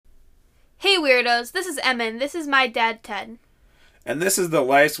weirdos, this is Emin. This is my dad, Ted. And this is the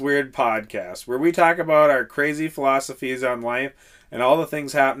Life's Weird podcast, where we talk about our crazy philosophies on life and all the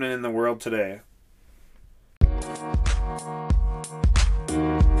things happening in the world today.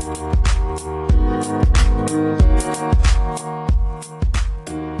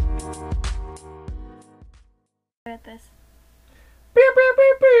 At this. Pew, pew,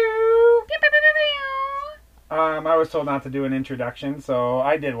 pew, pew. I was told not to do an introduction, so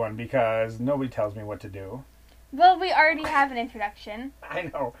I did one because nobody tells me what to do. Well, we already have an introduction. I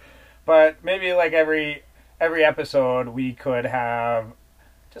know, but maybe like every episode we could have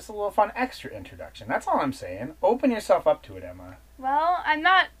just a little fun extra introduction. That's all I'm saying. Open yourself up to it, Emma. Well, I'm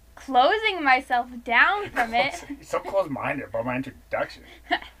not closing myself down from it. You're so close-minded about my introduction.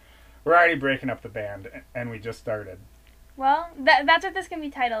 We're already breaking up the band, and we just started. Well, that's what this can be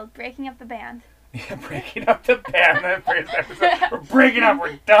titled, Breaking Up the Band. Yeah, breaking up the band. That first episode. We're breaking up.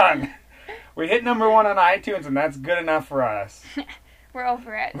 We're done. We hit number 1 on iTunes, and that's good enough for us. We're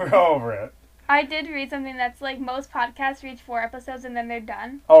over it. We're over it. I did read something that's like most podcasts reach 4 episodes and then they're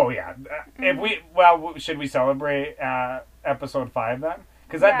done. Oh, yeah. Should we celebrate episode 5 then?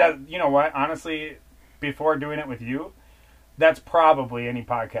 Because that does, you know what? Honestly, before doing it with you, that's probably any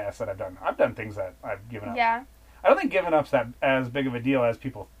podcast that I've done. I've done things that I've given up. Yeah. I don't think giving up's that as big of a deal as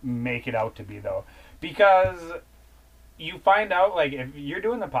people make it out to be, though. Because you find out, like, if you're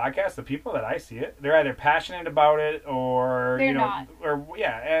doing the podcast, the people that I see it, they're either passionate about it or, they're you know, not. Or,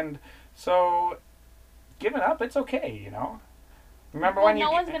 yeah, and so giving up, it's okay, you know? Remember when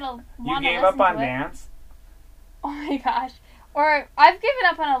no one's gonna you gave up on dance? Oh my gosh. Or, I've given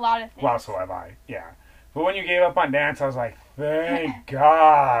up on a lot of things. Well, so have I, yeah. But when you gave up on dance, I was like, thank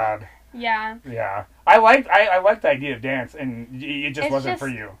God. Yeah. Yeah. I liked the idea of dance, and it just wasn't for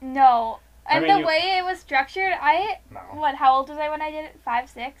you. No. And I mean, the way it was structured, how old was I when I did it? 5,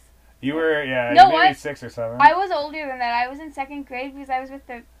 6? You were, maybe 6 or 7. I was older than that. I was in 2nd grade because I was with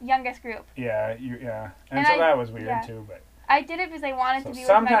the youngest group. Yeah, and so that was weird too. But I did it because I wanted to be with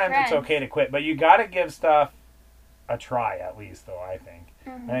my friends. Sometimes it's okay to quit, but you got to give stuff a try at least, though, I think.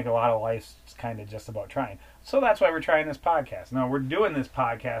 Mm-hmm. I think a lot of life's kind of just about trying. So that's why we're trying this podcast. No, we're doing this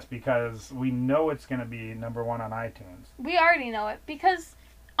podcast because we know it's going to be number 1 on iTunes. We already know it because,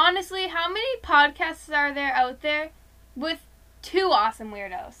 honestly, how many podcasts are there out there with 2 awesome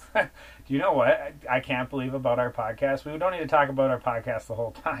weirdos? Do you know what I can't believe about our podcast? We don't need to talk about our podcast the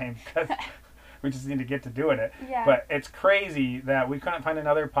whole time because we just need to get to doing it. Yeah. But it's crazy that we couldn't find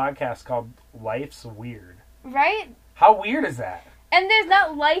another podcast called Life's Weird. Right? How weird is that? And there's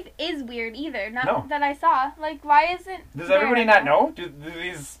not Life is Weird either. Not that I saw. Like, why isn't... Does everybody not know? Do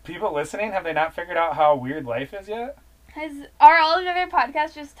these people listening, have they not figured out how weird life is yet? Are all of the other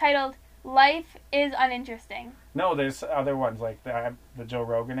podcasts just titled Life is Uninteresting? No, there's other ones like the Joe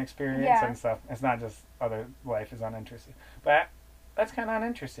Rogan Experience and stuff. It's not just other Life is Uninteresting. But that's kind of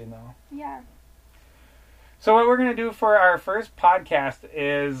uninteresting, though. Yeah. So what we're going to do for our first podcast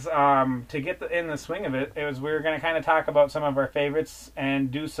is, to get in the swing of it, we're going to kind of talk about some of our favorites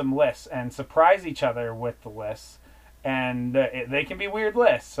and do some lists and surprise each other with the lists. And they can be weird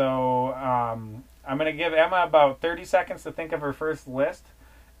lists. So I'm going to give Emma about 30 seconds to think of her first list.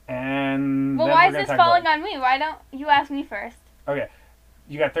 And well, why is this falling on me? Why don't you ask me first? Okay.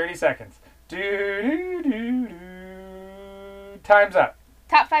 You got 30 seconds. Time's up.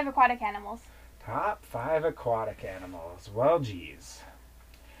 Top 5 aquatic animals. Top 5 aquatic animals. Well, geez.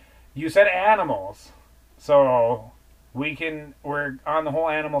 You said animals. So we're on the whole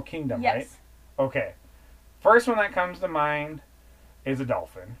animal kingdom, right? Yes. Okay. First one that comes to mind is a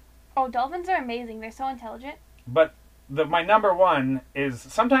dolphin. Oh, dolphins are amazing. They're so intelligent. But my number 1 is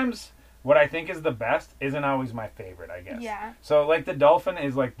sometimes what I think is the best isn't always my favorite, I guess. Yeah. So, like, the dolphin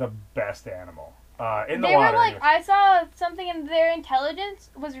is, like, the best animal in the water. They were, like, I saw something in their intelligence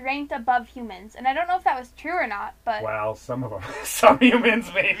was ranked above humans. And I don't know if that was true or not, but... Well, some of them. Some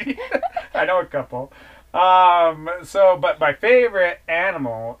humans, maybe. I know a couple. But my favorite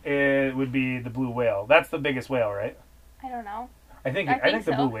animal would be the blue whale. That's the biggest whale, right? I don't know. I think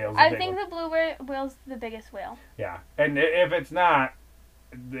so. the blue whale's the I big think one. the blue whale's the biggest whale. Yeah, and if it's not,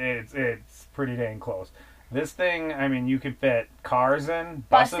 it's pretty dang close. This thing, I mean, you could fit cars in,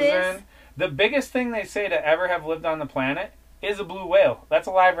 buses in. The biggest thing they say to ever have lived on the planet is a blue whale. That's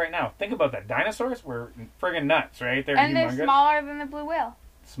alive right now. Think about that. Dinosaurs were friggin' nuts, right? They're humongous. They're smaller than the blue whale.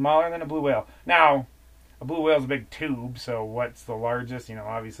 Smaller than a blue whale. Now, a blue whale's a big tube, so what's the largest? You know,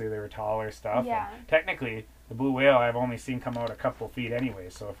 obviously they were taller stuff. Yeah. And technically, the blue whale I've only seen come out a couple feet anyway,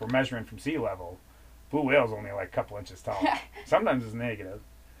 so if we're measuring from sea level, blue whale's only like a couple inches tall. Sometimes it's negative.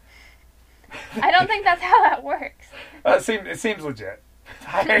 I don't think that's how that works. It seems legit. The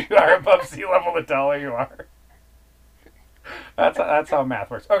higher you are above sea level, the taller you are. That's how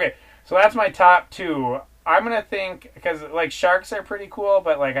math works. Okay, so that's my top 2. I'm gonna think, because like sharks are pretty cool,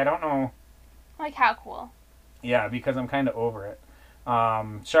 but like I don't know. Like how cool? Yeah, because I'm kind of over it.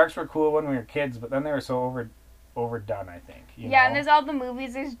 Sharks were cool when we were kids, but then they were so overdone, I think. You know? And there's all the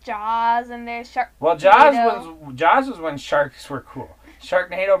movies. There's Jaws, and there's Shark. Well, Jaws was when sharks were cool.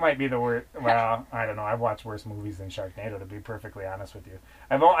 Sharknado might be the worst. Well, I don't know. I've watched worse movies than Sharknado, to be perfectly honest with you.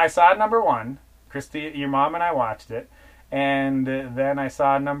 I saw number 1. Christy, your mom and I watched it, and then I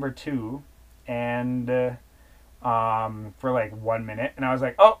saw number 2, and for like 1 minute, and I was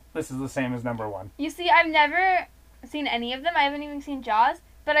like, oh, this is the same as number 1. You see, I've never seen any of them. I haven't even seen Jaws,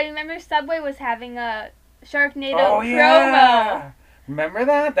 but I remember Subway was having a Sharknado promo. Remember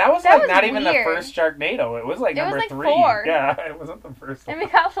that? That was not even the first Sharknado. It was like number 3. 4. Yeah, it wasn't the first one. And we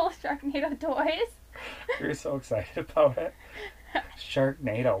got little Sharknado toys. We were so excited about it.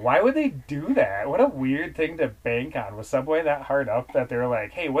 Sharknado. Why would they do that? What a weird thing to bank on. Was Subway that hard up that they were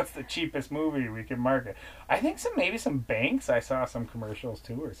like, hey, what's the cheapest movie we can market? I think maybe some banks. I saw some commercials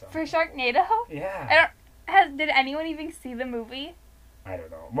too or something. For Sharknado? Yeah. Did anyone even see the movie? I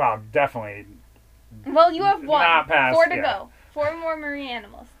don't know. Well, definitely. Well, you have 1. Not past, 4 to go. 4 more marine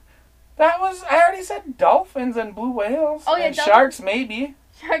animals. I already said dolphins and blue whales. Oh, yeah, and sharks, maybe.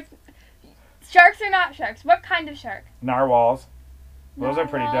 Sharks are not sharks. What kind of shark? Narwhals. Those are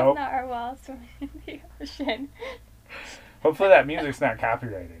pretty dope. Narwhals swimming in the ocean. Hopefully that music's not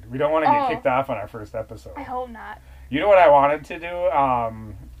copyrighted. We don't want to get kicked off on our first episode. I hope not. You know what I wanted to do?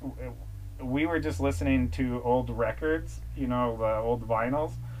 We were just listening to old records, the old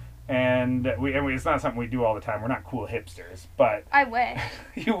vinyls. And it's not something we do all the time. We're not cool hipsters, but I wish.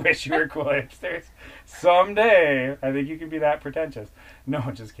 You wish you were cool hipsters. Someday, I think you can be that pretentious. No,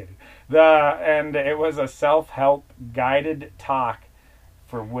 just kidding. And it was a self-help guided talk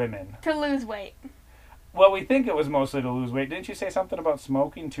for women to lose weight. Well, we think it was mostly to lose weight. Didn't you say something about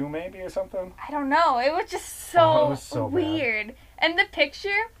smoking too, maybe, or something? I don't know. It was just so weird. Bad. And the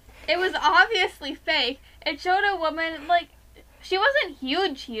picture, it was obviously fake. It showed a woman like. She wasn't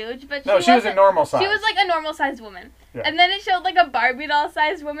huge, but she was a normal size. She was like a normal sized woman. Yeah. And then it showed like a Barbie doll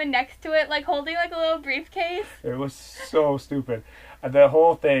sized woman next to it, like holding like a little briefcase. It was so stupid. The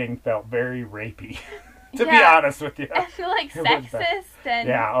whole thing felt very rapey, to be honest with you. I feel like sexist and...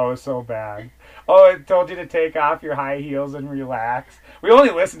 Yeah, it was so bad. Oh, it told you to take off your high heels and relax. We only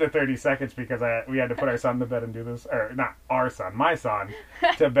listened to 30 seconds because we had to put our son to bed and do this, or not our son, my son,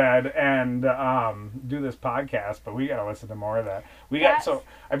 to bed and do this podcast, but we got to listen to more of that. So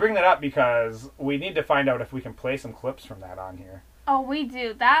I bring that up because we need to find out if we can play some clips from that on here. Oh, we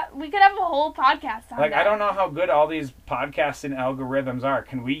do. We could have a whole podcast on that. I don't know how good all these podcasting algorithms are.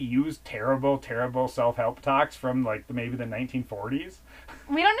 Can we use terrible self-help talks from maybe the 1940s?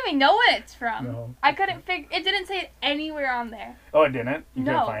 We don't even know what it's from. No. I couldn't figure. It didn't say it anywhere on there. Oh, it didn't? You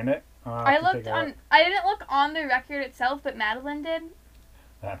couldn't find it? I looked on. I didn't look on the record itself, but Madeline did.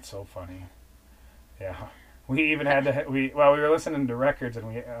 That's so funny. Yeah, we even had to. We were listening to records, and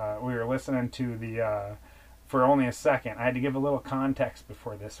we were listening to the. For only a second, I had to give a little context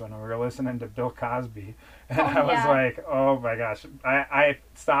before this one. We were listening to Bill Cosby, and I was like, "Oh my gosh!" I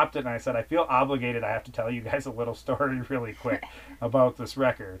stopped it and I said, "I feel obligated. I have to tell you guys a little story really quick about this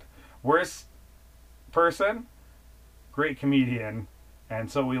record. Worst person, great comedian." And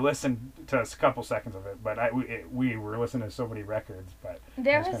so we listened to a couple seconds of it, but we were listening to so many records. But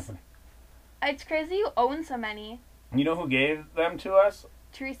it's crazy you own so many. You know who gave them to us?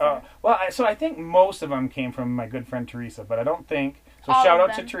 Teresa. So I think most of them came from my good friend Teresa, but I don't think... So shout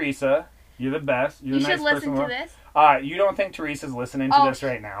out to Teresa. You're the best. You're a nice person. You should listen to this. You don't think Teresa's listening to this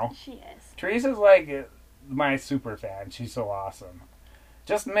right now? She is. Teresa's like my super fan. She's so awesome.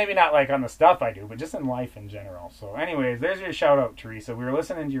 Just maybe not like on the stuff I do, but just in life in general. So anyways, there's your shout out, Teresa. We were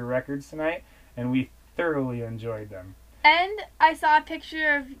listening to your records tonight, and we thoroughly enjoyed them. And I saw a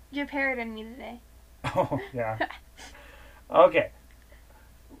picture of your parrot and me today. Oh, yeah. Okay.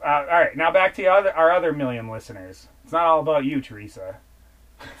 All right, now back to our other million listeners. It's not all about you, Teresa.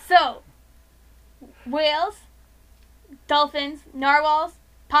 So, whales, dolphins, narwhals,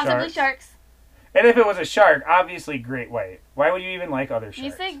 possibly sharks. And if it was a shark, obviously great white. Why would you even like other sharks?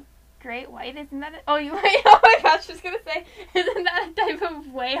 You say great white? Isn't that oh my gosh, I was going to say, isn't that a type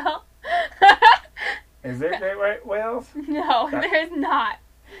of whale? Is there great white whales? No, there is not.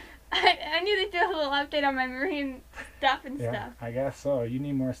 I need to do a little update on my marine stuff and stuff. I guess so. You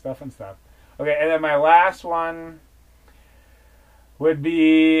need more stuff and stuff. Okay, and then my last one would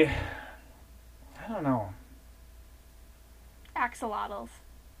be... I don't know. Axolotls.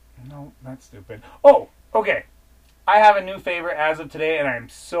 No, that's stupid. Oh, okay. I have a new favorite as of today, and I'm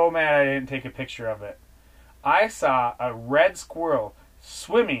so mad I didn't take a picture of it. I saw a red squirrel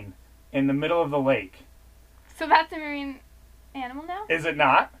swimming in the middle of the lake. So that's a marine animal now? Is it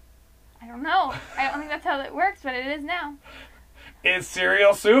not? I don't know. I don't think that's how it works, but it is now. Is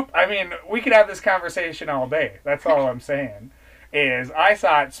cereal soup? I mean, we could have this conversation all day. That's all I'm saying. Is I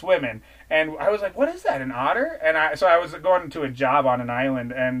saw it swimming, and I was like, "What is that? An otter?" And I was going to a job on an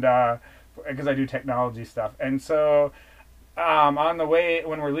island, and because I do technology stuff, and so on the way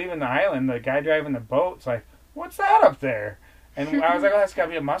when we're leaving the island, the guy driving the boat's like, "What's that up there?" And I was like, "Oh, that's got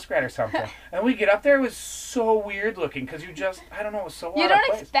to be a muskrat or something." And we get up there, it was so weird looking because you just, I don't know, it was so out of place. You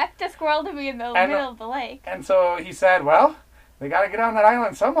don't expect a squirrel to be in the middle of the lake. And so he said, "Well, they got to get on that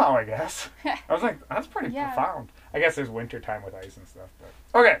island somehow, I guess." I was like, "That's pretty profound." I guess there's winter time with ice and stuff.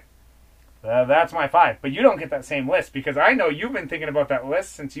 But okay, that's my 5. But you don't get that same list because I know you've been thinking about that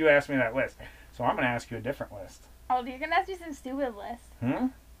list since you asked me that list. So I'm going to ask you a different list. Oh, you're going to ask me some stupid list. Hmm?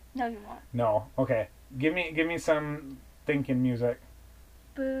 No, you won't. No. Okay. Give me some thinking music.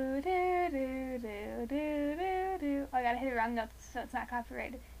 Boo doo doo doo doo doo doo. I gotta hit it wrong notes so it's not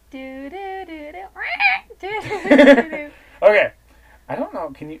copyrighted. Do do do do do do. Okay. I don't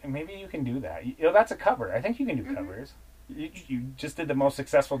know. Can you? Maybe you can do that. That's a cover. I think you can do covers. You just did the most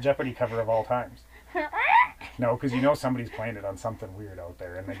successful Jeopardy cover of all times. No, because you know somebody's playing it on something weird out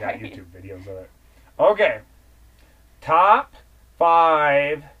there, and they got YouTube videos of it. Okay. Top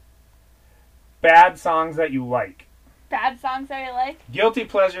 5 bad songs that you like. Bad songs that I like? Guilty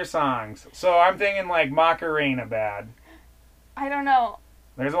pleasure songs. So I'm thinking like Macarena bad. I don't know.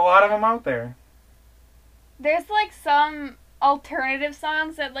 There's a lot of them out there. There's like some alternative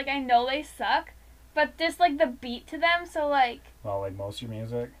songs that like I know they suck, but just like the beat to them, so like... Well, like most of your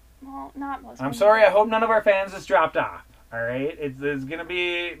music? Well, not most of I'm sorry, I hope none of our fans has dropped off. Alright? It's going to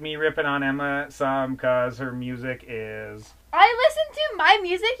be me ripping on Emma some because her music is... I listen to my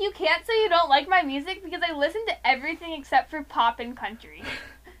music. You can't say you don't like my music because I listen to everything except for pop and country.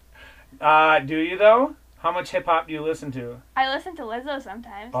 Do you though? How much hip hop do you listen to? I listen to Lizzo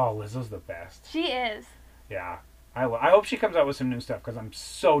sometimes. Oh, Lizzo's the best. She is. Yeah. I hope she comes out with some new stuff because I'm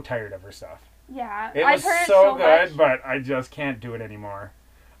so tired of her stuff. Yeah. I've heard so good, much. But I just can't do it anymore.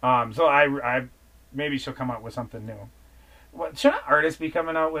 So I maybe she'll come out with something new. What, shouldn't artists be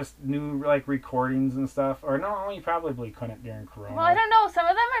coming out with new like recordings and stuff? Or no, you probably couldn't during Corona. Well, I don't know. Some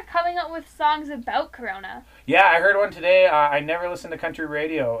of them are coming out with songs about Corona. Yeah, I heard one today. I never listened to country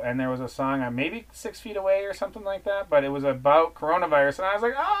radio, and there was a song on maybe 6 Feet Away or something like that, but it was about coronavirus, and I was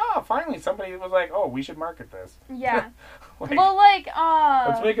like, oh, finally somebody was like, oh, we should market this. Yeah. Like, well, like,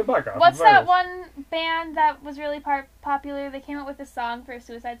 let's make a buck off what's the that virus. one band that was really popular? They came out with a song for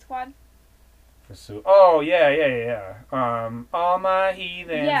Suicide Squad. Oh, yeah. All my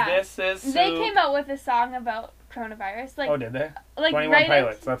heathens, this is soup. They came out with a song about coronavirus. Like, oh, did they? Like 21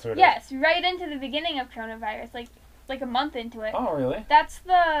 Pilots, that's what it is. Yes, right into the beginning of coronavirus, like a month into it. Oh, really? That's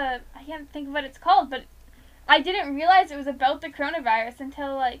I can't think of what it's called, but I didn't realize it was about the coronavirus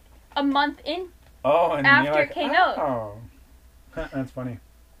until, like, a month in. Oh, and after you're like, it came out. Oh, that's funny.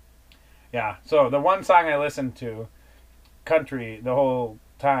 Yeah, so the one song I listened to, country, the whole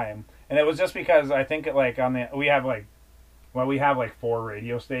time... And it was just because I think we have 4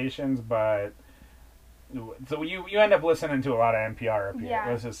 radio stations, but so you end up listening to a lot of NPR up here. Yeah.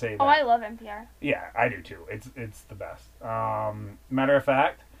 Let's just say that. Oh, I love NPR. Yeah, I do too. It's the best. Matter of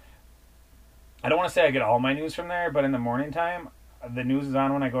fact, I don't want to say I get all my news from there, but in the morning time, the news is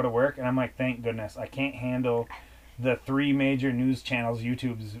on when I go to work, and I'm like, thank goodness, I can't handle the 3 major news channels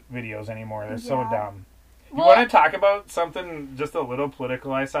YouTube's videos anymore. They're so dumb. You want to talk about something just a little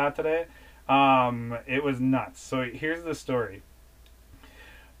political I saw today? It was nuts. So here's the story.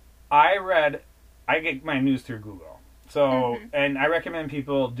 I get my news through Google. So, and I recommend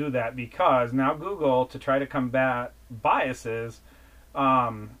people do that because now Google, to try to combat biases,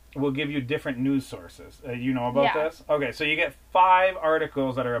 will give you different news sources. You know about this? Okay, so you get 5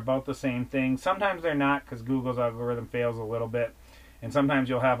 articles that are about the same thing. Sometimes they're not because Google's algorithm fails a little bit. And sometimes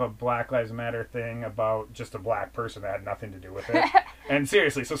you'll have a Black Lives Matter thing about just a black person that had nothing to do with it. And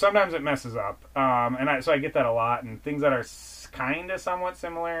seriously, so sometimes it messes up. So I get that a lot. And things that are kind of somewhat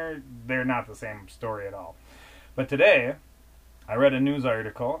similar, they're not the same story at all. But today, I read a news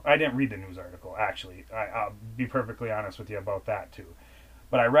article. I didn't read the news article, actually. I'll be perfectly honest with you about that, too.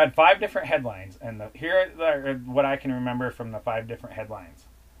 But I read 5 different headlines. And here are what I can remember from the 5 different headlines.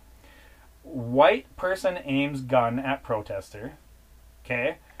 White person aims gun at protester.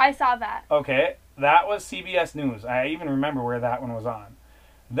 Okay. I saw that. Okay. That was CBS News. I even remember where that one was on.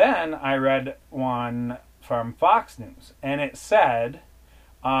 Then I read one from Fox News. And it said,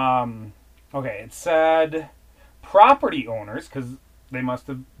 property owners, because they must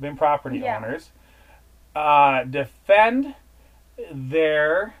have been property owners, defend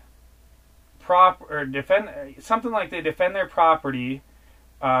their something like they defend their property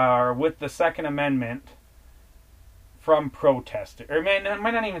with the Second Amendment from protesters. Or it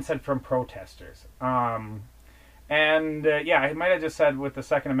might not even said from protesters. It might have just said with the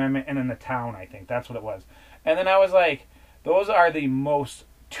Second Amendment and in the town, I think. That's what it was. And then I was like, those are the most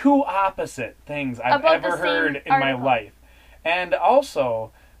two opposite things I've ever heard in my life. And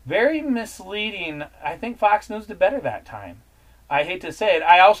also, very misleading. I think Fox News did better that time. I hate to say it.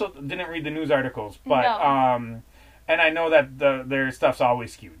 I also didn't read the news articles, but and I know that their stuff's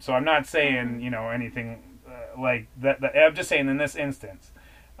always skewed. So I'm not saying anything like that. I'm just saying in this instance,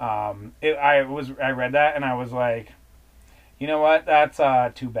 I read that and I was like, you know what? That's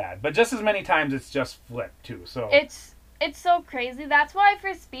too bad. But just as many times, it's just flipped too. So it's so crazy. That's why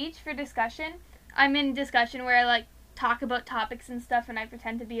for discussion, I'm in discussion where I talk about topics and stuff, and I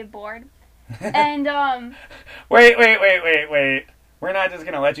pretend to be a board. And wait. We're not just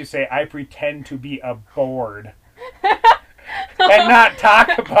gonna let you say I pretend to be a board and not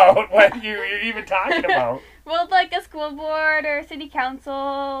talk about what you're even talking about. Well, like a school board or city council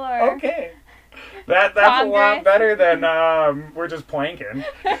or okay. That's Congress. A lot better than we're just planking.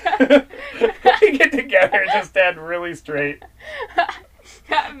 We get together and just stand really straight.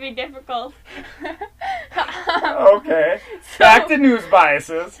 That would be difficult. Okay. Back to news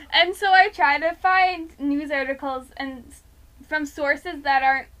biases. And so I try to find news articles and from sources that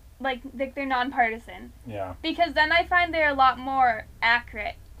aren't they're nonpartisan. Yeah. Because then I find they're a lot more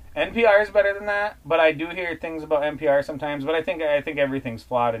accurate. NPR is better than that, but I do hear things about NPR sometimes. But I think everything's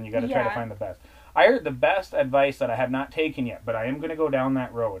flawed, and you got to try to find the best. I heard the best advice that I have not taken yet, but I am going to go down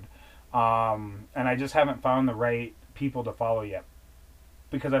that road, and I just haven't found the right people to follow yet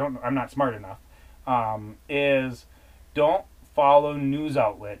because I'm not smart enough. Is don't follow news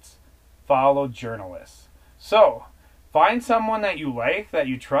outlets, follow journalists. So find someone that you like, that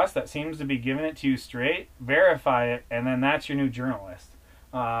you trust, that seems to be giving it to you straight, verify it, and then that's your new journalist.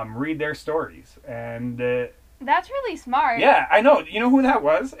 Read their stories. And that's really smart. Yeah, I know. You know who that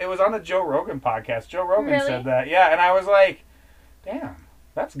was? It was on the Joe Rogan podcast. Joe Rogan said that. Yeah, and I was like, damn,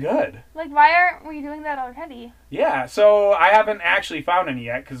 that's good. Why aren't we doing that already? Yeah, so I haven't actually found any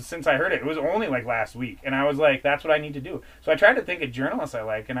yet, because since I heard it was only last week. And I was like, that's what I need to do. So I tried to think of journalists I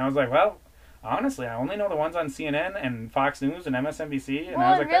like, and I was like, well, honestly, I only know the ones on CNN and Fox News and MSNBC. And I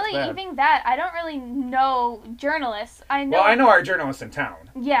was like, really, even that, I don't really know journalists. I know our journalists in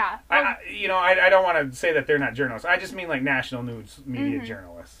town. Yeah. I don't want to say that they're not journalists. I just mean national news media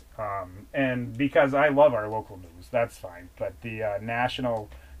journalists. And because I love our local news, that's fine. But the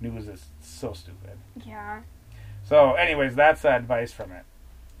national news is so stupid. Yeah. So, anyways, that's the advice from it.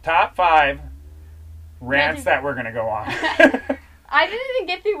 Top 5 rants that we're going to go on. I didn't even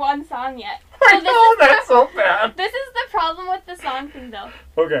get through one song yet. I know, that's so bad. This is the problem with the song thing, though.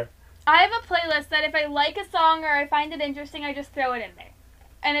 Okay. I have a playlist that if I like a song or I find it interesting, I just throw it in there.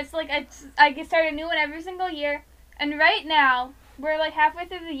 And it's I start a new one every single year. And right now, we're halfway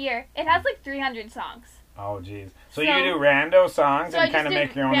through the year. It has 300 songs. Oh, jeez. So you do rando songs and kind of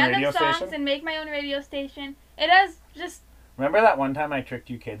make your own radio station? Random songs and make my own radio station. It has just... Remember that one time I tricked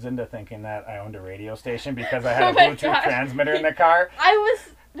you kids into thinking that I owned a radio station because I had a Bluetooth transmitter in the car? I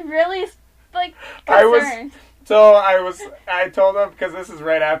was really, concerned. I told them, because this is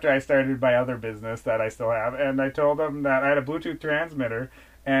right after I started my other business that I still have, and I told them that I had a Bluetooth transmitter,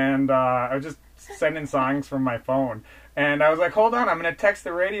 and I was just sending songs from my phone. And I was like, hold on, I'm going to text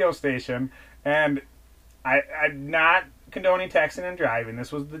the radio station, and I'm not condoning texting and driving.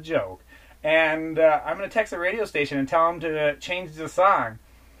 This was the joke. And I'm going to text the radio station and tell them to change the song.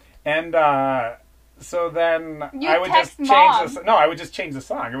 And so then I would just change the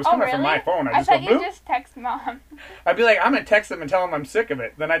song. It was coming from my phone. I thought you just text mom. I'd be like, I'm going to text them and tell them I'm sick of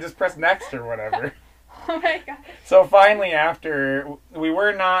it. Then I just press next or whatever. Oh my God. So finally, after, we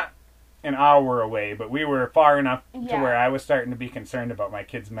were not an hour away, but we were far enough to where I was starting to be concerned about my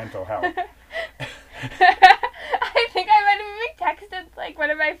kid's mental health. I think I might have even texted one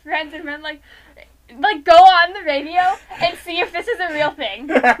of my friends and been like go on the radio and see if this is a real thing.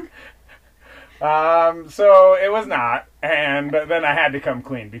 So it was not, and then I had to come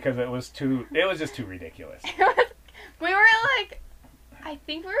clean because it was just too ridiculous. We were I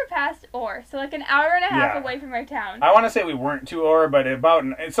think we were past Orr, so an hour and a half away from our town. I want to say we weren't to Orr, but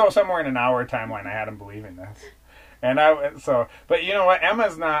somewhere in an hour timeline I had him believing this. And but you know what?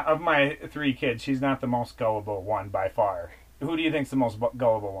 Emma's not, of my 3 kids, she's not the most gullible one by far. Who do you think's the most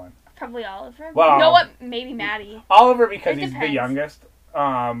gullible one? Probably Oliver. Well, you know what? Maybe Maddie. Oliver because he's the youngest.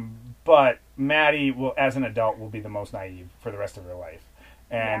 But Maddie will, as an adult, will be the most naive for the rest of her life.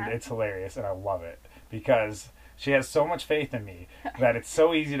 And it's hilarious, and I love it. Because she has so much faith in me that it's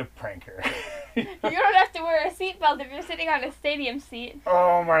so easy to prank her. You don't have to wear a seatbelt if you're sitting on a stadium seat.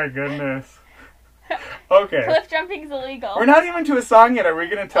 Oh my goodness. Okay. Cliff jumping's illegal. We're not even to a song yet. Are we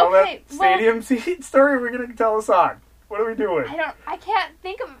going to tell that stadium seat story, or are we going to tell a song? What are we doing? I can't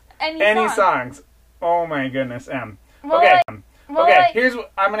think of any songs. Oh my goodness, Em. Well, okay. Well, okay, like, here's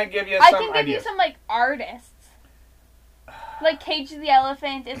what I'm going to give you I some can give ideas. you some, like, artists. Like, Cage the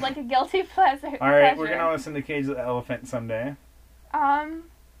Elephant is, like, a guilty pleasure. Alright, we're going to listen to Cage the Elephant someday.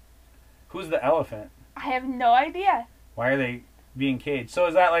 Who's the elephant? I have no idea. Why are they being caged? So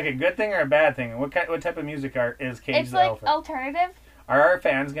is that, like, a good thing or a bad thing? What type of music is Cage the Elephant? It's, like, alternative. Are our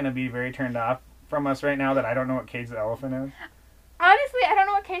fans going to be very turned off from us right now that I don't know what Cage the Elephant is? Honestly, I don't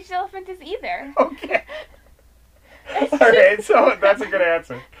know what Cage the Elephant is either. Okay. Alright, so that's a good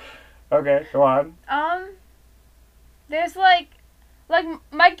answer. Okay, go on. There's like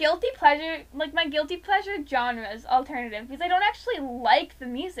my guilty pleasure genre is alternative because I don't actually like the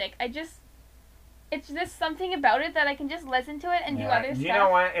music. It's just something about it that I can just listen to it and do other stuff. You know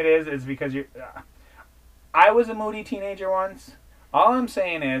what it is? It's because I was a moody teenager once. All I'm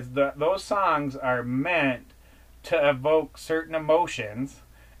saying is those songs are meant to evoke certain emotions.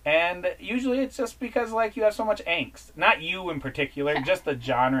 And usually it's just because, like, you have so much angst. Not you in particular, just the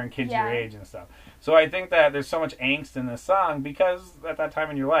genre and kids your age and stuff. So I think that there's so much angst in this song because at that time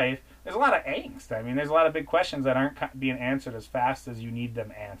in your life, there's a lot of angst. I mean, there's a lot of big questions that aren't being answered as fast as you need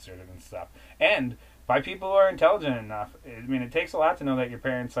them answered and stuff. And by people who are intelligent enough. I mean, it takes a lot to know that your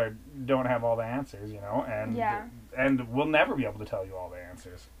parents don't have all the answers, you know? And we'll never be able to tell you all the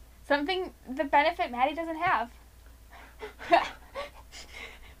answers. The benefit Maddie doesn't have.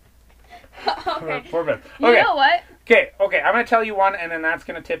 Okay. Poor Beth. You Okay. know what? Okay, I'm going to tell you one, and then that's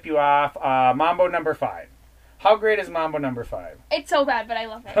going to tip you off. Mambo number 5. How great is Mambo number 5? It's so bad, but I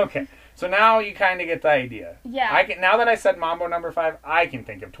love it. Okay, so now you kind of get the idea. Yeah. Now that I said Mambo number 5, I can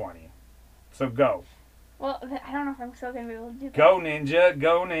think of 20. So go. Well, I don't know if I'm still going to be able to do that. Go,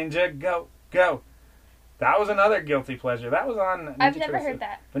 ninja, go, go. That was another guilty pleasure. That was on Ninja I've never Turtles. heard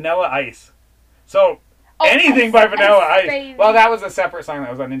that. Vanilla Ice. So... anything by Vanilla Ice. Baby. Well, that was a separate song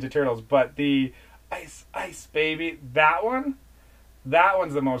that was on Ninja Turtles, but the Ice Baby, that one's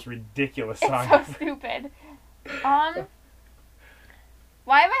the most ridiculous song. It's so stupid. Why am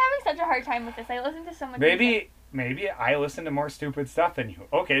I having such a hard time with this? I listen to so much music. Maybe I listen to more stupid stuff than you.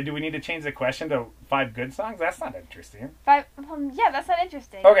 Okay, do we need to change the question to 5 good songs? That's not interesting. Yeah, that's not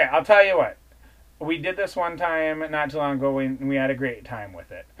interesting. Okay, I'll tell you what. We did this one time not too long ago, and we had a great time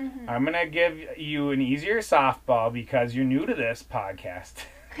with it. Mm-hmm. I'm going to give you an easier softball because you're new to this podcast.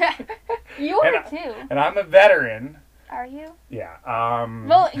 You are too. And I'm a veteran. Are you? Yeah.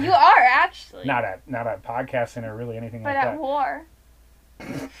 Well, you are actually. Not at podcasting or really anything but like at that. war.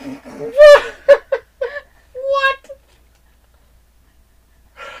 What?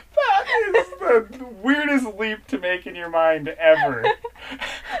 That is the weirdest leap to make in your mind ever.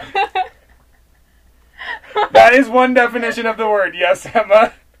 That is one definition of the word, yes,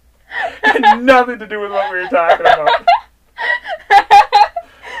 Emma. Had nothing to do with what we were talking about.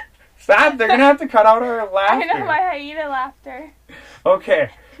 Stop, they're going to have to cut out our laughter. I know, my hyena laughter. Okay,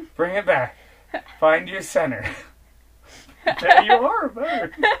 bring it back. Find your center. There you are,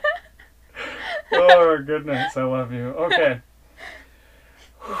 better. Oh, goodness, I love you. Okay.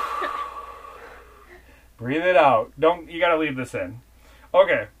 Breathe it out. You got to leave this in.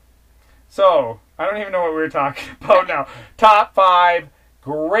 Okay. So, I don't even know what we were talking about now. Top 5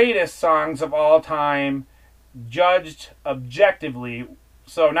 greatest songs of all time, judged objectively.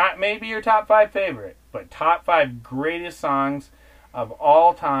 So, not maybe your top 5 favorite, but top 5 greatest songs of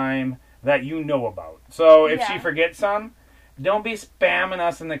all time that you know about. So, if she forgets some, don't be spamming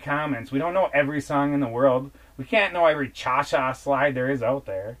us in the comments. We don't know every song in the world. We can't know every cha-cha slide there is out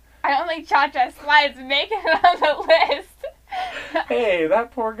there. I don't think cha-cha slides make it on the list. Hey,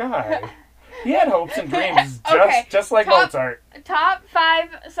 that poor guy. He had hopes and dreams, just like Mozart. Top 5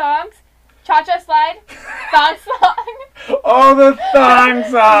 songs: Cha-Cha Slide, Thong Song. Oh, the thong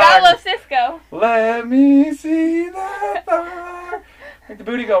song! Battle of Cisco. Let me see that thong. Make the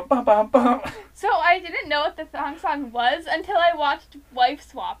booty go bum bum bum. So I didn't know what the thong song was until I watched Wife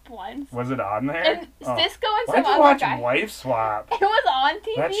Swap once. Was it on there? And Cisco and Why'd some you other watch guy. Wife Swap? It was on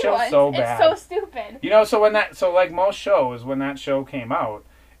TV That show's once. so bad. It's so stupid. You know, so like most shows, when that show came out,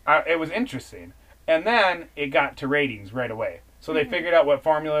 it was interesting. And then it got to ratings right away. So they figured out what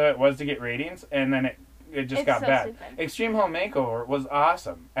formula it was to get ratings, and then it just got so bad. stupid. Extreme Home Makeover was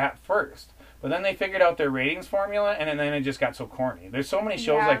awesome at first. But then they figured out their ratings formula, and then it just got so corny. There's so many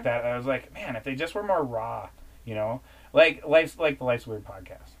shows like that. I was like, man, if they just were more raw, you know, like the Life's Weird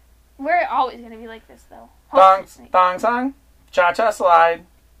podcast. We're always going to be like this, though. Thong song, cha-cha slide.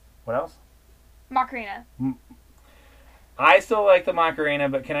 What else? Macarena. I still like the Macarena,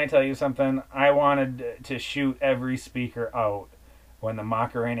 but can I tell you something? I wanted to shoot every speaker out when the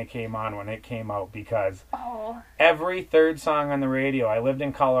Macarena came on, when it came out, because every third song on the radio, I lived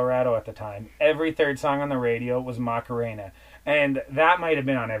in Colorado at the time, every third song on the radio was Macarena. And that might have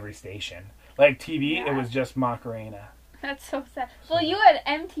been on every station. Like TV, It was just Macarena. That's so sad. Well, you had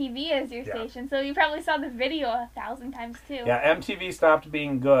MTV as your station, so you probably saw the video 1,000 times too. Yeah, MTV stopped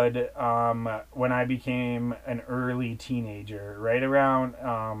being good when I became an early teenager, right around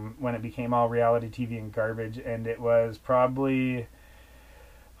when it became all reality TV and garbage, and it was probably,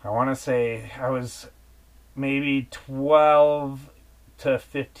 I want to say, I was maybe 12 to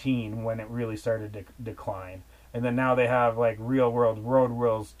 15 when it really started to decline. And then now they have like Real World Road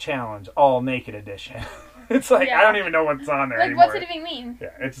Rules Challenge, all naked edition. It's like, I don't even know what's on there anymore. What's it even mean?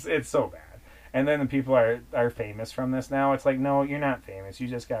 Yeah, it's so bad. And then the people are famous from this now. It's like, no, you're not famous. You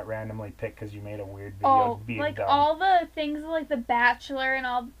just got randomly picked because you made a weird video being like dumb. all the things like The Bachelor and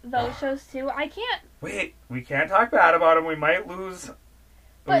all those shows too. I can't. Wait, we can't talk bad about them. We might lose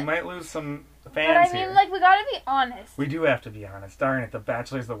some fans. But I mean, like, we gotta be honest. We do have to be honest. Darn it, The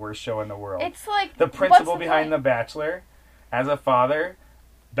Bachelor's the worst show in the world. It's like the principle behind The Bachelor, as a father,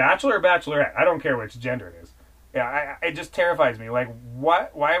 Bachelor or Bachelorette, I don't care which gender it is. Yeah, it just terrifies me. Like,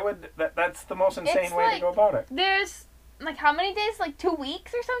 what? Why would that's the most insane way to go about it? There's like how many days? Like 2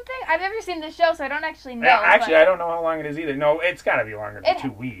 weeks or something? I've never seen the show, so I don't actually know. Yeah, actually, I don't know how long it is either. No, it's got to be longer than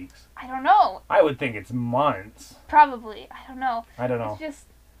 2 weeks. I don't know. I would think it's months. Probably. I don't know. It's just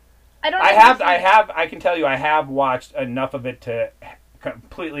I don't know. I can tell you, I have watched enough of it to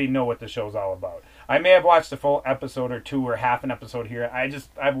completely know what the show's all about. I may have watched a full episode or two or half an episode here.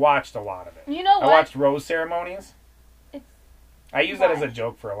 I've watched a lot of it. You know what? I watched Rose Ceremonies. I use that as a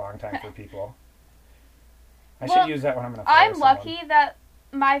joke for a long time for people. I should use that when I'm going to follow I'm lucky that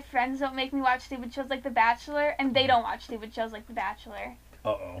my friends don't make me watch stupid shows like The Bachelor, and they don't watch stupid shows like The Bachelor.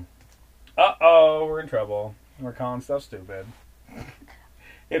 Uh-oh, we're in trouble. We're calling stuff stupid.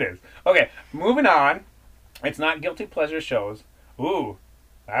 It is. Okay, moving on. It's not guilty pleasure shows. Ooh.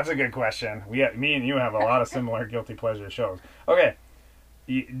 That's a good question. Me and you have a lot of similar guilty pleasure shows. Okay,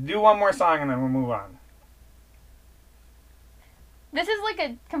 do one more song and then we'll move on. This is like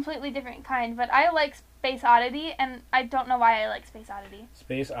a completely different kind, but I like Space Oddity, and I don't know why I like Space Oddity.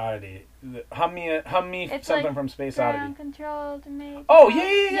 Space Oddity. Hum me it's something like from Space ground Oddity. Control to make. Oh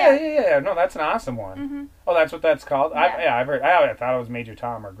yeah. No, that's an awesome one. Mm-hmm. Oh, that's what that's called. Yeah. I've heard. I thought it was Major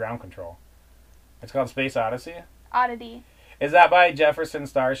Tom or Ground Control. It's called Space Odyssey. Oddity. Is that by Jefferson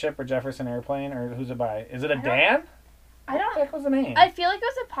Starship or Jefferson Airplane, or who's it by? Is it a Dan? I don't. What the heck was the name? I feel like it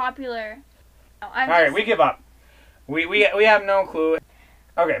was a popular. No, All right, we give up. We have no clue.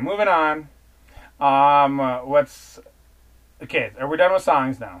 Okay, moving on. Okay? Are we done with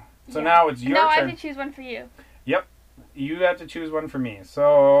songs now? So now it's your turn. No, I have to choose one for you. Yep, you have to choose one for me.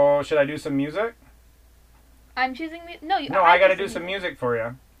 So should I do some music? I'm choosing No, you. No, I got to do some music for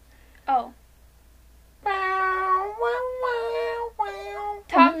you. Oh.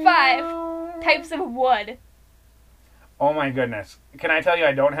 Top 5 types of wood. Oh my goodness. Can I tell you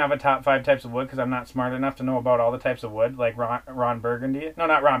I don't have a top 5 types of wood because I'm not smart enough to know about all the types of wood, like Ron Burgundy. No,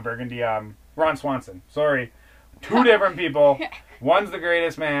 not Ron Burgundy, Ron Swanson. Sorry. 2 different people. One's the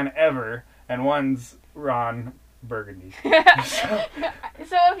greatest man ever, and one's Ron Burgundy. So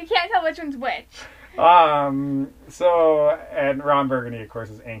if you can't tell which one's which. And Ron Burgundy, of course,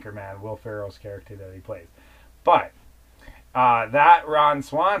 is Anchorman, Will Ferrell's character that he plays. But that Ron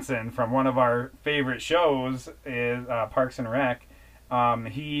Swanson from one of our favorite shows is Parks and Rec.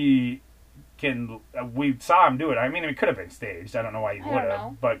 We saw him do it. I mean, it could have been staged. I don't know why he would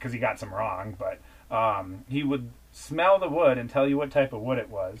have, but because he got some wrong. But he would smell the wood and tell you what type of wood it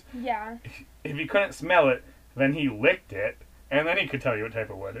was. Yeah. If he couldn't smell it, then he licked it, and then he could tell you what type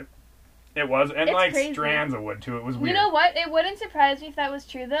of wood it was, and like crazy. Strands of wood too. It was weird. You know what? It wouldn't surprise me if that was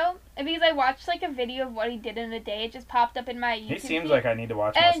true though, because I watched like a video of what he did in a day. It just popped up in my YouTube. He seems like I need to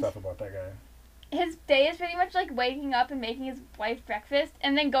watch more stuff about that guy. His day is pretty much like waking up and making his wife breakfast,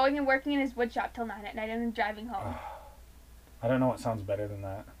 and then going and working in his wood shop till 9 at night, and then driving home. I don't know what sounds better than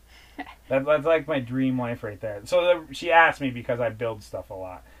that. That's like my dream life right there. So she asked me because I build stuff a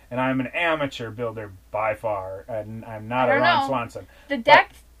lot, and I'm an amateur builder by far, and I'm not a Ron Swanson. The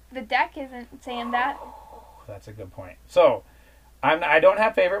deck isn't saying that. That's a good point. So, I don't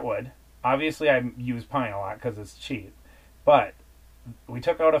have favorite wood. Obviously, I use pine a lot because it's cheap. But we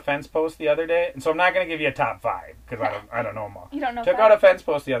took out a fence post the other day, and so I'm not going to give you a top 5 because I don't know them all. You don't know. Took out a fence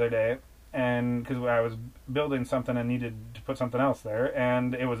post the other day, and because I was building something and needed to put something else there,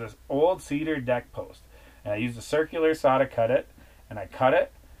 and it was this old cedar deck post, and I used a circular saw to cut it, and I cut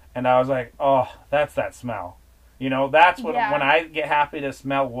it, and I was like, oh, that's that smell. You know, that's what when I get happy to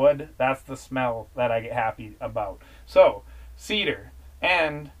smell wood, that's the smell that I get happy about. So, cedar.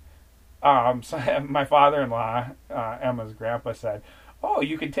 And so my father-in-law, Emma's grandpa, said, oh,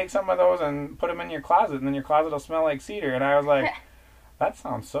 you could take some of those and put them in your closet, and then your closet will smell like cedar. And I was like, that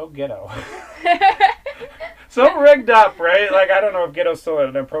sounds so ghetto. So rigged up, right? Like, I don't know if ghetto's still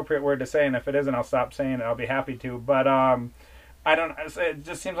an appropriate word to say, and if it isn't, I'll stop saying it. I'll be happy to. But I don't. It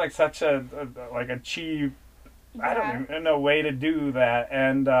just seems like such a cheap. Yeah. I don't even know way to do that,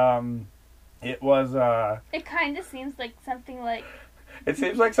 and it was. It kind of seems like something like. It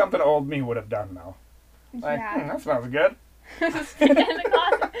seems like something old me would have done, though. Like, yeah. That smells good. Stick it in the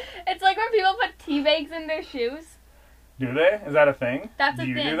closet. It's like when people put tea bags in their shoes. Do they? Is that a thing? That's a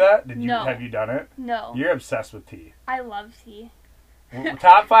thing. Do you do that? No. Have you done it? No. You're obsessed with tea. I love tea.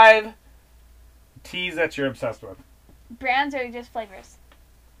 Top 5 teas that you're obsessed with. Brands or just flavors?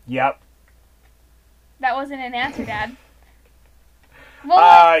 Yep. That wasn't an answer, Dad.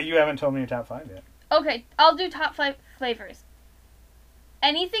 Well, you haven't told me your top 5 yet. Okay, I'll do top 5 flavors.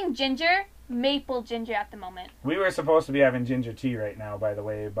 Anything ginger, maple ginger at the moment. We were supposed to be having ginger tea right now, by the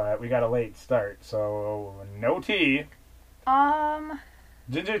way, but we got a late start, so no tea.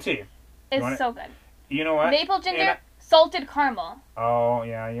 Ginger tea. It's so good. You know what? Maple ginger, salted caramel. Oh,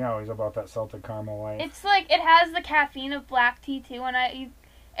 yeah, you're always about that salted caramel life. It's like, it has the caffeine of black tea, too, and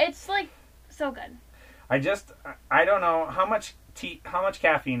it's like, so good. I don't know how much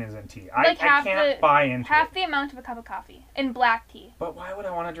caffeine is in tea. I can't buy into half the amount of a cup of coffee in black tea. But why would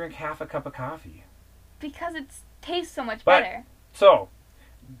I want to drink half a cup of coffee? Because it tastes so much better. So,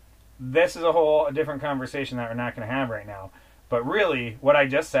 this is a different conversation that we're not going to have right now. But really, what I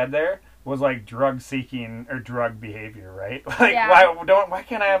just said there was like drug seeking or drug behavior, right? Like, why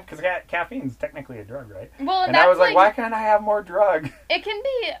can't I have, because caffeine's technically a drug, right? Well, and I was like, why can't I have more drug? It can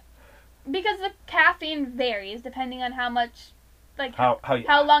be, because the caffeine varies depending on how much, like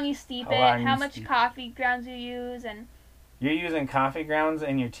how long you steep it, how much coffee grounds you use, and you're using coffee grounds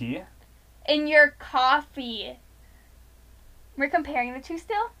in your tea? In your coffee. We're comparing the two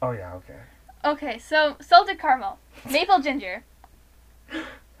still? Oh yeah, okay. Okay, so salted caramel, maple ginger.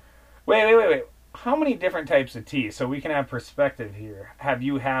 Wait. How many different types of tea, so we can have perspective here, have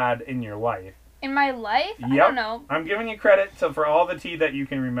you had in your life? In my life? Yep. I don't know. I'm giving you credit for all the tea that you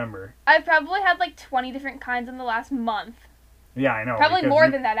can remember. I've probably had like 20 different kinds in the last month. Yeah, I know. Probably more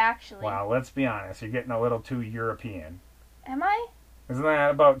than that, actually. Wow, let's be honest. You're getting a little too European. Am I? Isn't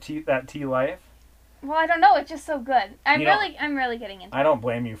that about that tea life? Well, I don't know. It's just so good. I'm really getting into it. I don't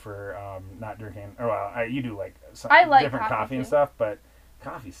blame you for not drinking. Or well, you do like some different coffee and stuff, but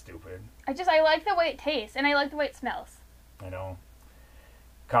coffee's stupid. I like the way it tastes, and I like the way it smells. I know.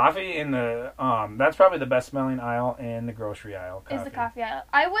 Coffee in the that's probably the best smelling aisle in the grocery aisle. Is the coffee aisle?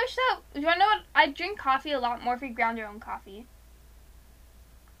 I wish that. You wanna know what? I drink coffee a lot more if you ground your own coffee.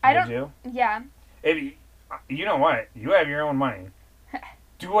 Would you? Yeah. If you know what, you have your own money.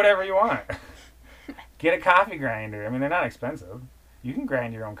 Do whatever you want. Get a coffee grinder. I mean, they're not expensive. You can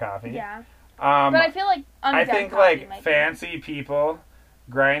grind your own coffee. Yeah. But I feel like I think like fancy people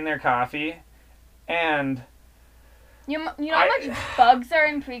grind their coffee, and you know how much bugs are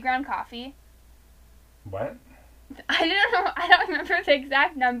in pre-ground coffee? What? I don't know. I don't remember the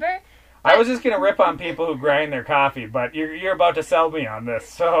exact number. I was just gonna rip on people who grind their coffee, but you're about to sell me on this,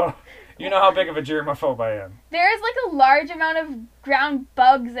 so you know how big of a germaphobe I am. There is like a large amount of ground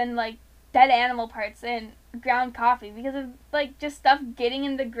bugs and like dead animal parts in ground coffee because of like just stuff getting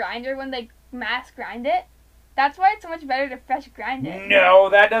in the grinder when they mass grind it. That's why it's so much better to fresh grind it. No,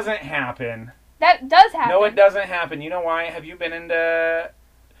 that doesn't happen. That does happen. No, it doesn't happen. You know why? Have you been into...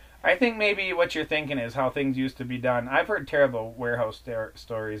 I think maybe what you're thinking is how things used to be done. I've heard terrible warehouse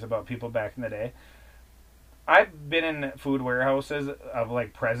stories about people back in the day. I've been in food warehouses of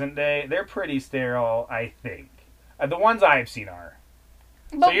like present day. They're pretty sterile, I think. The ones I've seen are.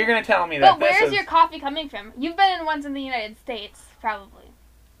 So you're going to tell me that But where's your coffee coming from? You've been in ones in the United States, probably.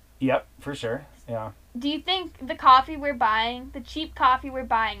 Yep, for sure. Yeah. Do you think the coffee we're buying, the cheap coffee we're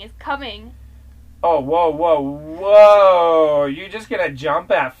buying, is coming... Oh, whoa. You just going to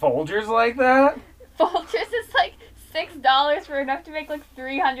jump at Folgers like that? Folgers is like $6 for enough to make like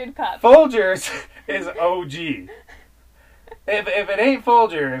 300 cups. Folgers is OG. If it ain't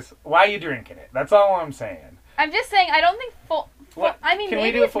Folgers, why are you drinking it? That's all I'm saying. I'm just saying, I don't think Can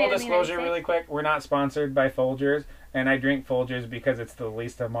we do a full disclosure really quick? We're not sponsored by Folgers. and I drink Folgers because it's the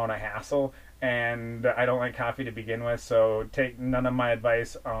least amount of hassle, and I don't like coffee to begin with, so take none of my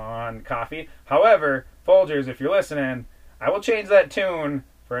advice on coffee. However, Folgers, if you're listening, I will change that tune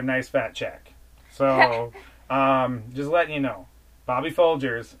for a nice fat check. So, just letting you know. Bobby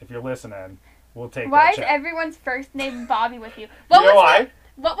Folgers, if you're listening, we'll take Why that is check. everyone's first name Bobby with you? You know why?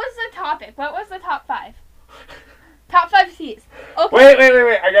 What was the topic? What was the top 5? Top 5 C's. Okay.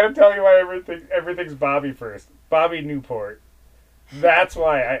 Wait. I gotta tell you why everything's Bobby first. Bobby Newport. That's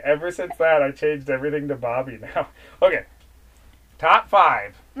why. Ever since that, I changed everything to Bobby now. Okay. Top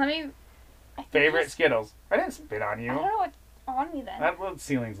 5 Let me... I think favorite it's- Skittles. I didn't spit on I you. don't know what's on me then. That little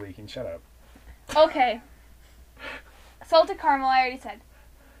ceiling's leaking. Shut up. Okay. Salted caramel, I already said.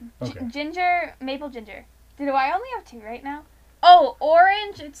 Okay. Ginger, maple ginger. Do I only have 2 right now? Oh,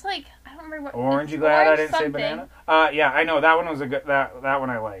 orange. It's like, I don't remember what. Orange, it's you glad I orange didn't say something. banana? Yeah, I know. That one was a good... That one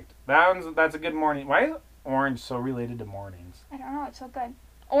I liked. That's a good morning. Why is orange so related to mornings? I don't know. It's so good.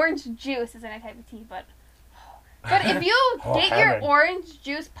 Orange juice isn't a type of tea, but... But if you Oh, get your heaven. orange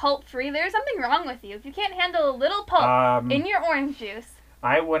juice pulp free, there's something wrong with you. If you can't handle a little pulp in your orange juice,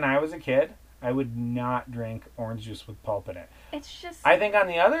 When I was a kid, I would not drink orange juice with pulp in it. it's just... I think on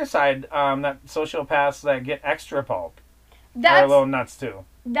the other side, that sociopaths that get extra pulp are a That's... little nuts too.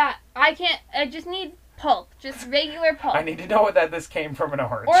 I can't... I just need pulp. Just regular pulp. I need to know that this came from an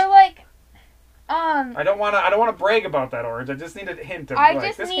orange. Or like... I don't want to brag about that orange. I just need a hint of I like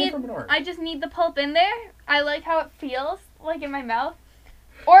just this need... came from an orange. I just need the pulp in there. I like how it feels, like in my mouth.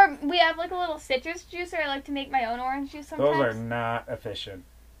 Or we have like a little citrus juicer. I like to make my own orange juice sometimes. Those are not efficient.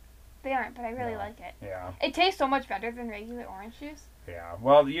 They aren't, but I really No. like it. Yeah. It tastes so much better than regular orange juice. Yeah.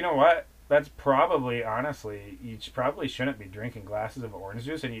 Well, you know what? That's probably, honestly, you probably shouldn't be drinking glasses of orange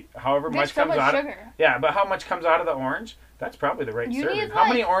juice, and however There's much so comes much out. sugar. Yeah, but how much comes out of the orange? That's probably the right You serving. need, How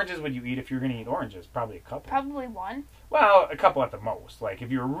many like- oranges would you eat if you were going to eat oranges? Probably a couple. Probably 1. Well, a couple at the most. Like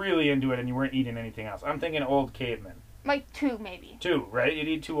if you were really into it and you weren't eating anything else. I'm thinking old cavemen. Like 2 maybe. 2, right? You'd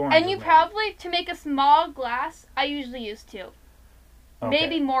eat 2 oranges. And you maybe. probably, to make a small glass, I usually use 2. Okay.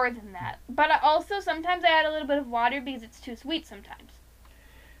 Maybe more than that. But I also, sometimes I add a little bit of water because it's too sweet sometimes.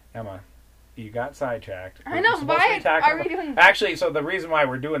 Emma, you got sidetracked. I We're know, supposed to be why talking are we about- doing that? Actually, so the reason why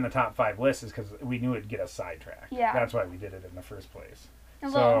we're doing the top 5 lists is because we knew it'd get us sidetracked. Yeah. That's why we did it in the first place. A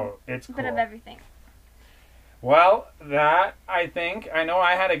little So it's cool. bit of everything. Well, that, I know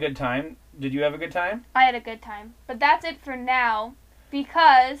I had a good time. Did you have a good time? I had a good time. But that's it for now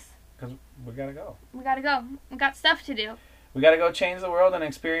because Because we gotta go. we gotta go. We got stuff to do. We gotta go change the world and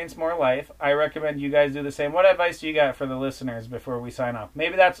experience more life. I recommend you guys do the same. What advice do you got for the listeners before we sign off?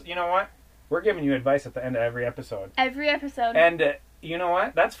 Maybe that's, you know what? We're giving you advice at the end of every episode. Every episode. And you know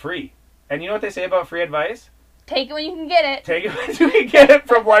what? That's free. And you know what they say about free advice? Take it when you can get it. Take it when you can get it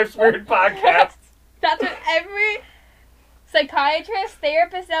from Life's Weird Podcast. That's what every psychiatrist,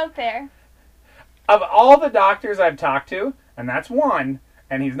 therapist out there. Of all the doctors I've talked to, and that's one,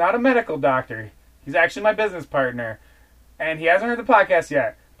 and he's not a medical doctor. He's actually my business partner, and he hasn't heard the podcast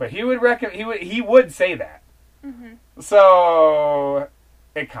yet. But he would he would say that. hmm So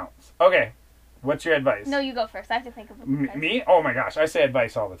it counts. Okay, what's your advice? No, you go first. I have to think of it. Me? Oh my gosh, I say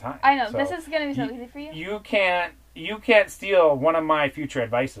advice all the time. I know. So This is going to be so you- easy for you. You can't steal one of my future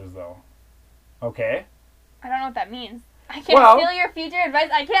advices though. Okay? I don't know what that means. I can't Well- steal your future advice.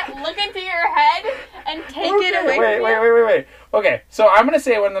 I can't look into your head and take it away from you. Wait. Okay, so I'm going to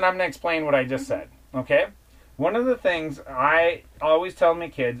say one, then I'm going to explain what I just said. Okay? One of the things I always tell my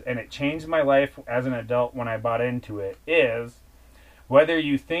kids, and it changed my life as an adult when I bought into it, is whether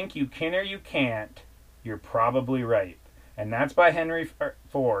you think you can or you can't, you're probably right. And that's by Henry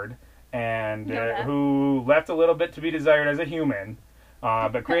Ford, and Know that. who left a little bit to be desired as a human,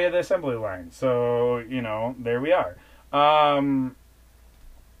 but created the assembly line. So, you know, there we are. I'm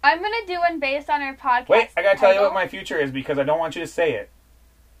going to do one based on our podcast. Wait, I gotta tell you title. what my future is because I don't want you to say it.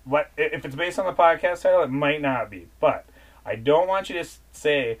 What if it's based on the podcast title? It might not be, but I don't want you to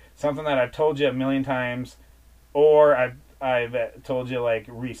say something that I've told you a million times, or I've told you like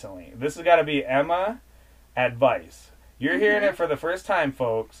recently. This has got to be Emma advice. You're hearing it for the first time,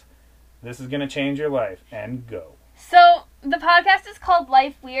 folks. This is gonna change your life, and go. So, the podcast is called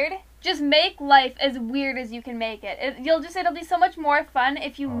Life Weird. Just make life as weird as you can make it. It'll be so much more fun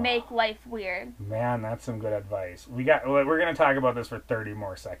if you make life weird. Man, that's some good advice. We're gonna talk about this for 30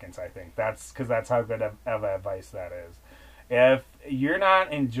 more seconds. I think that's because that's how good of advice that is. If you're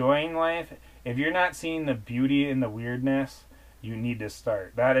not enjoying life, if you're not seeing the beauty in the weirdness, you need to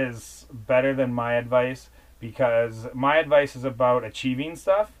start. That is better than my advice because my advice is about achieving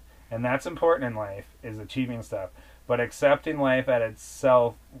stuff, and that's important in life is achieving stuff. But accepting life at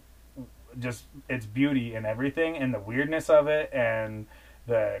itself just its beauty and everything, and the weirdness of it, and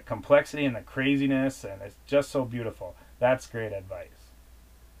the complexity and the craziness, and it's just so beautiful. That's great advice.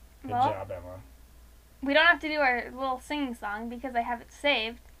 Good job, Emma. We don't have to do our little singing song because I have it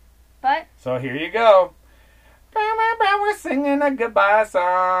saved, but... So here you go. We're singing a goodbye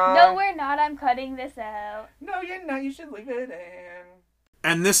song. No, we're not. I'm cutting this out. No, you're not. You should leave it in.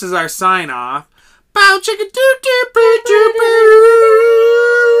 And this is our sign off. Bow chicka doo doo boo doo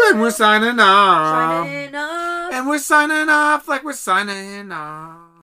boo. And we're signing off. Signing off. And we're signing off like we're signing off.